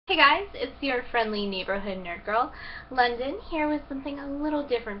Hey guys, it's your friendly neighborhood nerd girl, London, here with something a little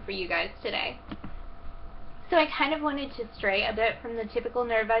different for you guys today. So I kind of wanted to stray a bit from the typical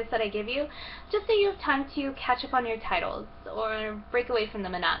nerdvice that I give you, just so you have time to catch up on your titles, or break away from the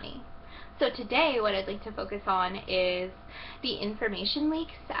monotony. So today what I'd like to focus on is the information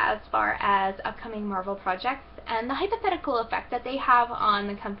leaks as far as upcoming Marvel projects and the hypothetical effect that they have on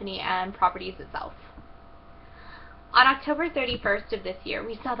the company and properties itself. On October 31st of this year,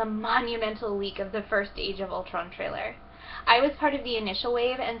 we saw the monumental leak of the first Age of Ultron trailer. I was part of the initial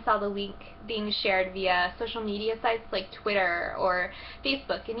wave and saw the leak being shared via social media sites like Twitter or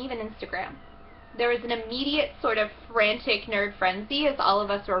Facebook and even Instagram. There was an immediate sort of frantic nerd frenzy as all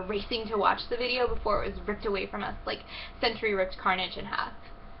of us were racing to watch the video before it was ripped away from us like Sentry ripped Carnage in half.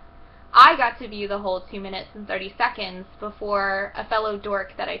 I got to view the whole 2 minutes and 30 seconds before a fellow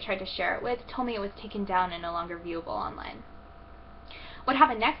dork that I tried to share it with told me it was taken down and no longer viewable online. What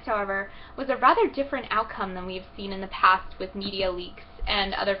happened next, however, was a rather different outcome than we've seen in the past with media leaks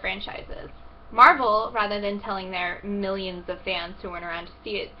and other franchises. Marvel, rather than telling their millions of fans who weren't around to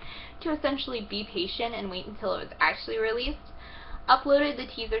see it to essentially be patient and wait until it was actually released, uploaded the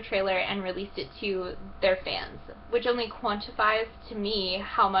teaser trailer and released it to their fans, which only quantifies to me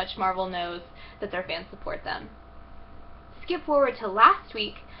how much Marvel knows that their fans support them. Skip forward to last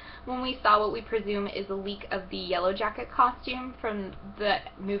week when we saw what we presume is a leak of the Yellow Jacket costume from the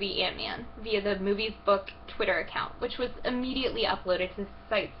movie Ant-Man via the Movie's Book Twitter account, which was immediately uploaded to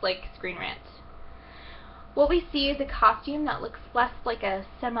sites like Screen Rant. What we see is a costume that looks less like a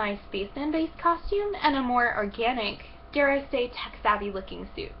semi-spaceman-based costume and a more organic, dare I say, tech-savvy looking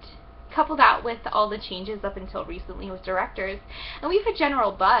suit. Couple that with all the changes up until recently with directors, and we have a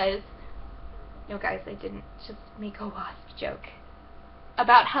general buzz, no guys, I didn't just make a wasp joke,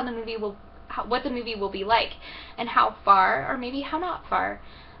 about how the movie will, what the movie will be like, and how far, or maybe how not far,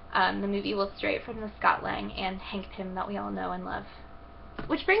 the movie will stray from the Scott Lang and Hank Pym that we all know and love.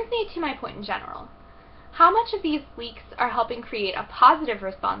 Which brings me to my point in general. How much of these leaks are helping create a positive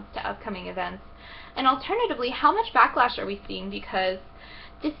response to upcoming events? And alternatively, how much backlash are we seeing because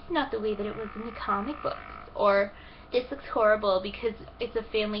this is not the way that it was in the comic books, or this looks horrible because it's a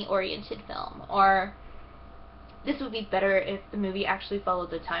family-oriented film, or this would be better if the movie actually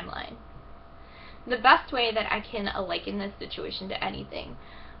followed the timeline? The best way that I can liken this situation to anything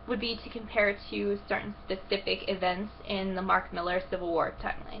would be to compare it to certain specific events in the Mark Millar Civil War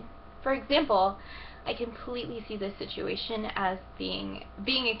timeline. For example, I completely see this situation as being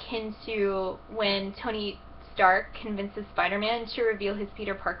akin to when Tony Stark convinces Spider-Man to reveal his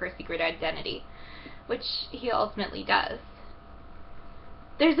Peter Parker secret identity, which he ultimately does.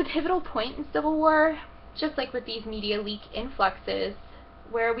 There's a pivotal point in Civil War, just like with these media leak influxes,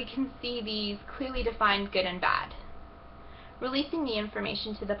 where we can see these clearly defined good and bad. Releasing the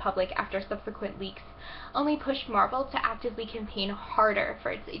information to the public after subsequent leaks only pushed Marvel to actively campaign harder for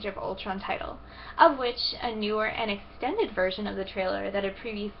its Age of Ultron title, of which a newer and extended version of the trailer that had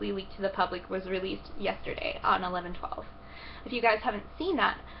previously leaked to the public was released yesterday on 11/12. If you guys haven't seen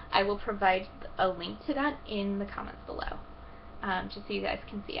that, I will provide a link to that in the comments below, just so you guys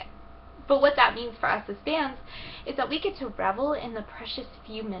can see it. But what that means for us as fans is that we get to revel in the precious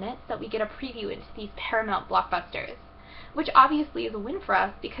few minutes that we get a preview into these Paramount blockbusters, which obviously is a win for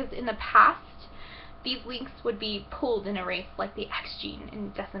us because in the past, these leaks would be pulled and erased like the X gene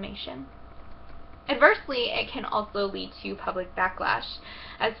in Decimation. Adversely, it can also lead to public backlash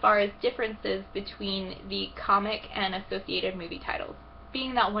as far as differences between the comic and associated movie titles,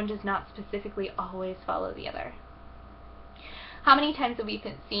 being that one does not specifically always follow the other. How many times have we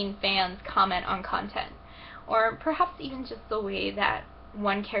seen fans comment on content, or perhaps even just the way that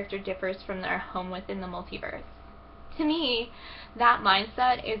one character differs from their home within the multiverse? To me, that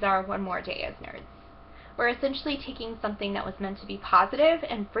mindset is our one more day as nerds. We're essentially taking something that was meant to be positive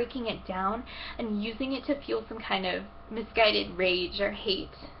and breaking it down and using it to fuel some kind of misguided rage or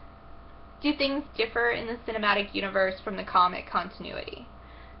hate. Do things differ in the cinematic universe from the comic continuity?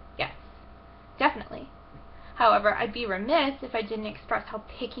 Yes, definitely. However, I'd be remiss if I didn't express how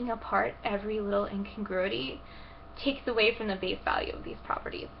picking apart every little incongruity takes away from the base value of these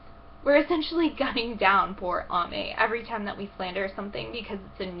properties. We're essentially gunning down poor Aunt May every time that we slander something because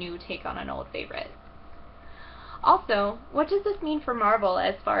it's a new take on an old favorite. Also, what does this mean for Marvel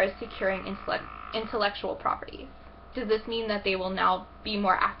as far as securing intellectual properties? Does this mean that they will now be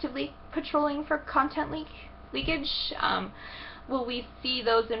more actively patrolling for content leakage? Will we see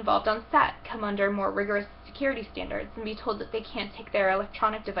those involved on set come under more rigorous security standards and be told that they can't take their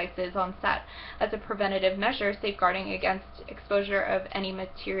electronic devices on set as a preventative measure safeguarding against exposure of any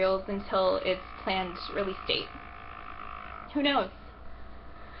materials until its planned release date? Who knows?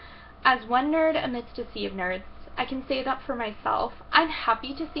 As one nerd amidst a sea of nerds, I can say that for myself, I'm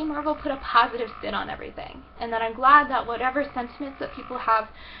happy to see Marvel put a positive spin on everything, and that I'm glad that whatever sentiments that people have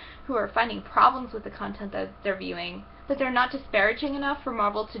who are finding problems with the content that they're viewing, that they're not disparaging enough for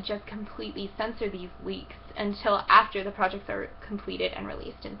Marvel to just completely censor these leaks until after the projects are completed and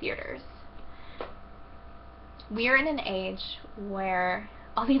released in theaters. We're in an age where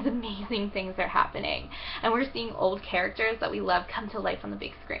all these amazing things are happening, and we're seeing old characters that we love come to life on the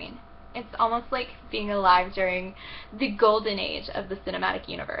big screen. It's almost like being alive during the golden age of the cinematic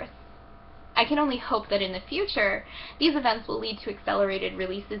universe. I can only hope that in the future, these events will lead to accelerated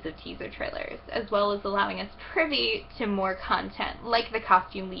releases of teaser trailers, as well as allowing us privy to more content, like the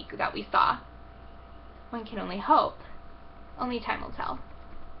costume leak that we saw. One can only hope. Only time will tell.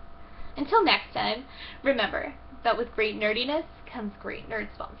 Until next time, remember that with great nerdiness comes great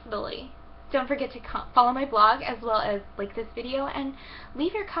nerd-sponsibility. Don't forget to follow my blog as well as like this video and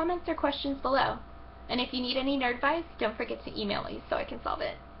leave your comments or questions below. And if you need any nerdvice, don't forget to email me so I can solve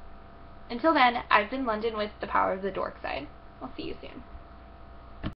it. Until then, I've been London with The Power of the Dork Side. I'll see you soon.